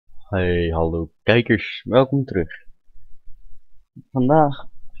Hey, hallo kijkers, welkom terug. Vandaag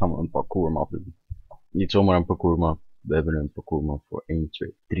gaan we een parcoursmap doen. Niet zomaar een parcoursmap, we hebben een parcoursmap voor 1,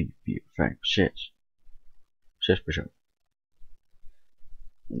 2, 3, 4, 5, 6. 6 personen.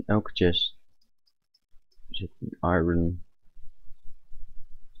 In elke chest zit een iron.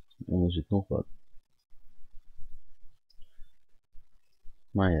 Onder zit nog wat.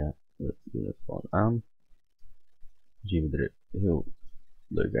 Maar ja, dat doen we gewoon aan. Dan zien we er heel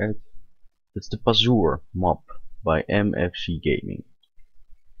leuk uit. Het is de Pazeour map bij MFCGaming.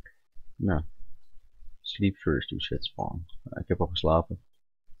 Nou, sleep first to set spawn. Ik heb al geslapen.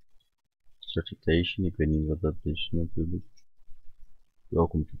 Certification, ik weet niet wat dat is natuurlijk.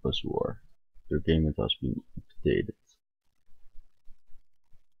 Welcome to Pazeour. Your game has been updated.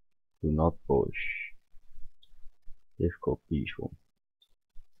 Do not push. Difficult peaceful.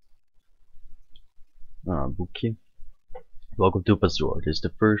 Boekje. Welcome to Pazeour. This is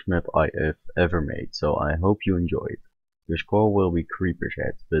the first map I have ever made, so I hope you enjoy it. Your score will be creepers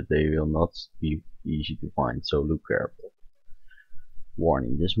head, but they will not be easy to find, so look careful.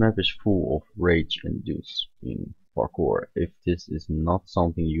 Warning, this map is full of rage induced in parkour. If this is not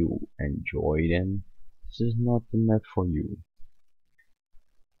something you enjoy, then this is not the map for you.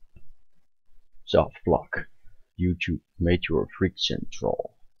 Soft block. YouTube made your freak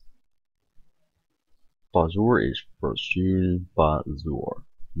central. Pazeour is Pazeour.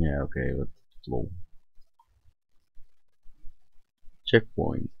 Ja, oké, wat lol.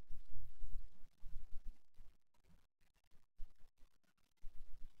 Checkpoint.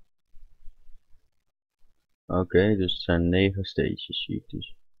 Oké, dus het zijn 9 stages, zie ik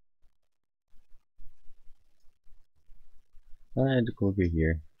dus. Nee, dan kom ik weer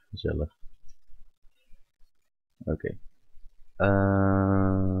hier. Gezellig. Oké.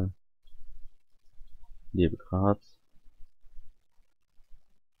 Die heb ik gehad.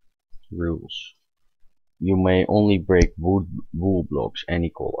 Rules. You may only break wool blocks any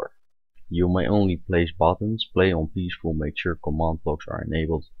color. You may only place buttons. Play on peaceful. Make sure command blocks are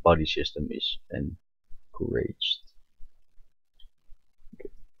enabled. Body system is encouraged.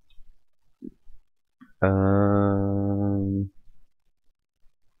 Okay.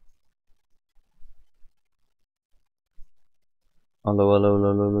 Hallo, hallo,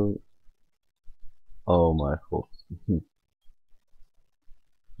 hallo, hallo. Oh mijn god.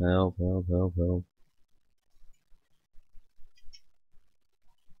 Help, help, help, help.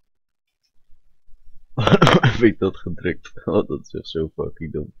 Heb ik dat gedrukt? Oh, dat is echt zo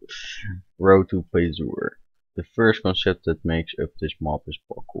fucking dom. Road to Pazeour. The first concept that makes up this map is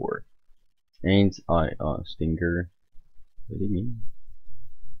parkour. Ain't I a stinker? Weet ik niet.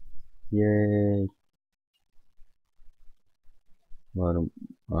 Yay. Waarom?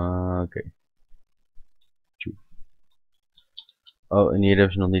 Oké. Oh, en hier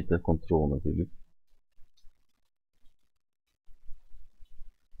hebben ze nog niet de controle natuurlijk.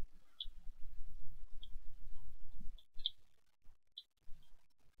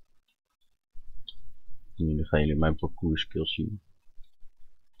 Nu gaan jullie mijn parcours skills zien.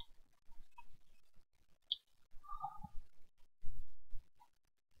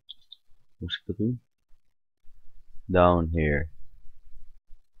 Moest ik dat doen? Down here.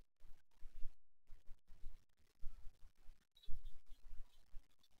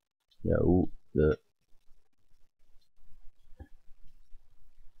 Ja, hoe de...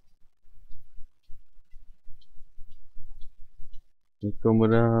 Ik kom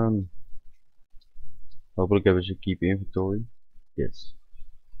eraan. Hopelijk hebben ze keep inventory. Yes.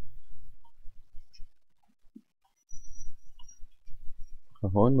 Ga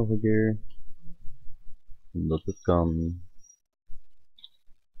gewoon nog een keer. Omdat het kan.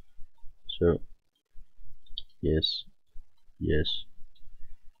 Zo. Yes. Yes.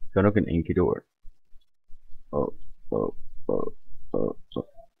 Ik kan ook in één keer door. Oh, oh, oh, oh, oh.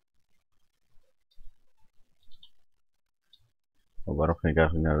 Oh, waarom ging ik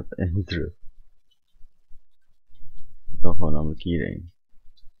eigenlijk naar het einde terug? Ik kan gewoon namelijk hierheen.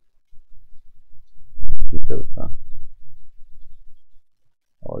 Niet doodgaan.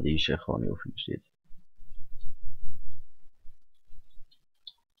 Oh, die is echt gewoon heel vies dit.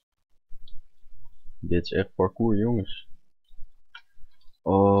 Dit is echt parkour, jongens.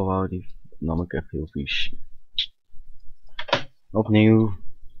 Oh, wauw, die nam ik echt heel vies. Opnieuw.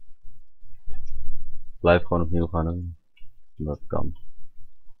 Blijf gewoon opnieuw gaan doen. Dat kan.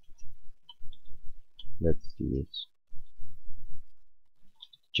 Let's do it.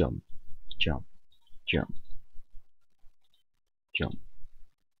 Jump, jump, jump, jump.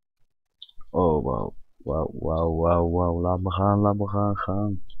 Oh, wauw. Wauw, wauw, wauw, wauw. Laat me gaan, laat me gaan,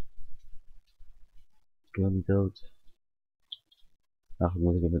 gaan. Ik wil niet dood.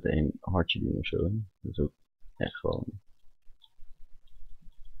 Eigenlijk moet ik het met één hartje doen of zo. Hè? Dat is ook echt gewoon.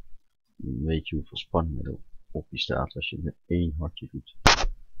 Weet je hoeveel spanning er op je staat als je het met één hartje doet.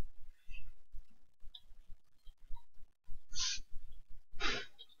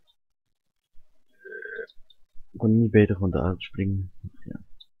 Ik kon niet beter gewoon eruit springen. Ja.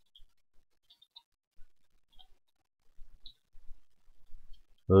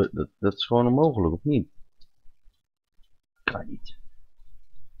 Dat is gewoon onmogelijk, of niet? Kan niet.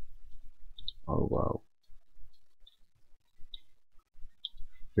 Oh wauw.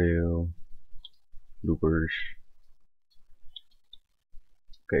 Veel loopers.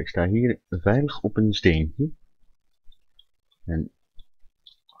 Oké, ik sta hier veilig op een steentje. En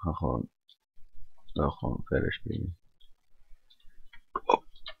ga gewoon wel gewoon verder springen. Oh,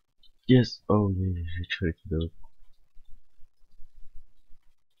 yes! Oh jezus, ik schrik me dood.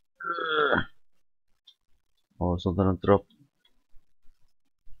 Oh, is dat er een trap?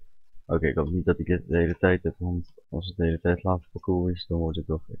 Oké, ik hoop niet dat ik het de hele tijd heb, want als het de hele tijd lava parcours is, dan word ik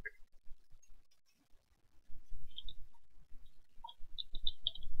wel gek.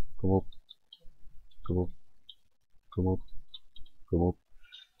 Kom op, kom op, kom op, kom op.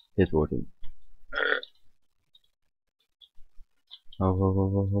 Dit wordt hem.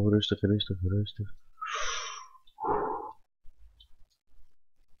 Oh, rustig, rustig, rustig.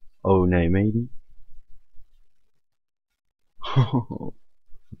 Oh nee, mede.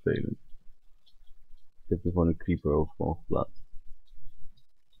 Vervelend. Ik heb er gewoon een creeper over gewoon geplaatst.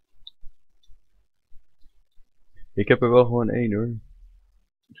 Ik heb er wel gewoon één hoor.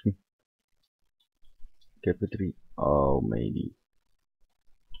 Ik heb er 3. Oh, mede.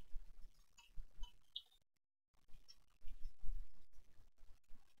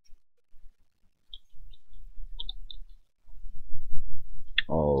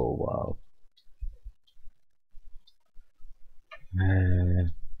 Oh, wauw.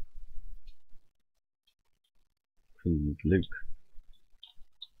 Ik vind het niet leuk.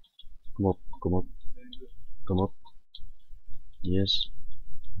 Kom op, kom op, kom op. Yes,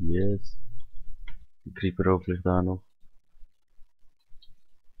 yes. De creeper over ligt daar nog.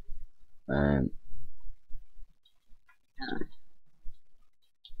 En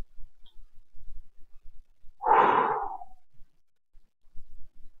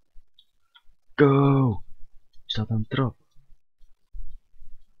go! Staat aan de trap.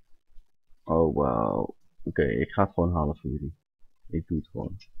 Oh wauw. Oké, ik ga het gewoon halen voor jullie. Ik doe het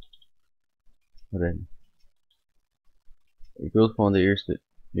gewoon. Ren. Ik wil gewoon de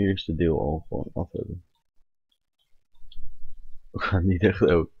eerste deel al gewoon af hebben. We gaan niet echt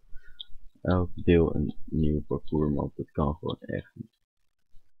elk deel een nieuw parcours, maar dat kan gewoon echt niet.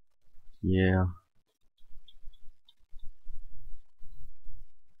 Yeah.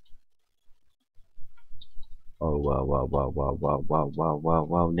 Oh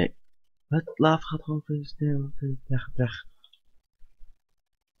wauw, nee. Het lava gaat gewoon veel snel. Weg.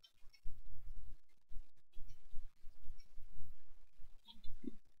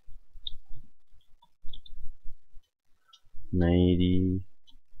 Nee,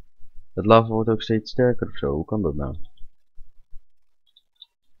 het lava wordt ook steeds sterker of zo. Hoe kan dat nou?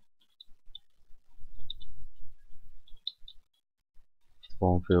 Het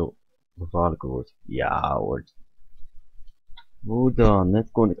gewoon veel gevaarlijker wordt. Ja hoor. Hoe dan?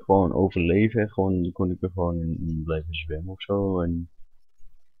 Net kon ik gewoon overleven. Gewoon kon ik er gewoon in blijven zwemmen of zo. En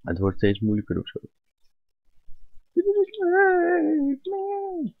het wordt steeds moeilijker of zo.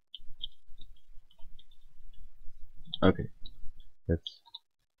 Oké. Let's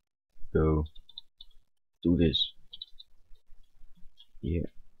go. Do this.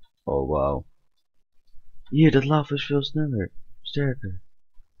 Hier. Oh wauw. Hier, dat lava is veel sneller. Sterker.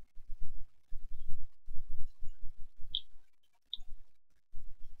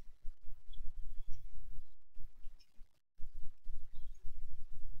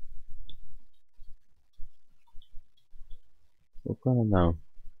 Hoe kan het nou?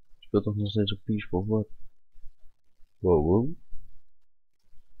 Ik speel toch nog steeds op peaceful, wat? Wow.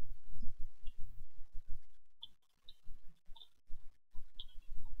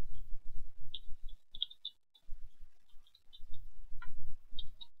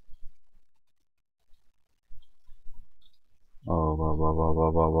 Oh,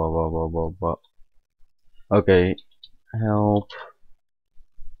 wow. Oké, help.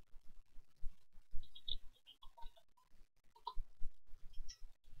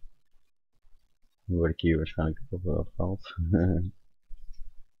 Nu word ik hier waarschijnlijk toch wel afgehaald.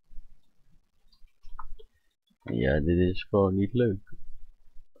 Ja, dit is gewoon niet leuk.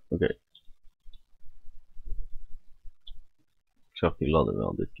 Oké. Ik zag die ladder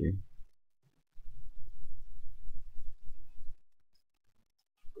wel dit keer.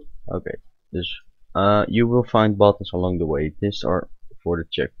 Okay, dus you will find buttons along the way. These are for the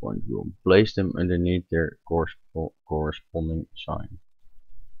checkpoint room. Place them underneath their corresponding sign.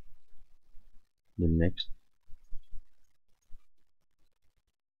 The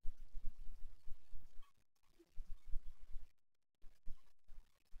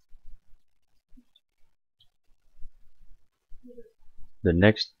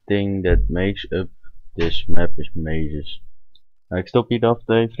next thing that makes up this map is mazes. Nou, ik stop hier de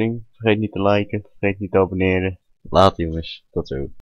aflevering. Vergeet niet te liken, vergeet niet te abonneren. Later jongens, tot zo.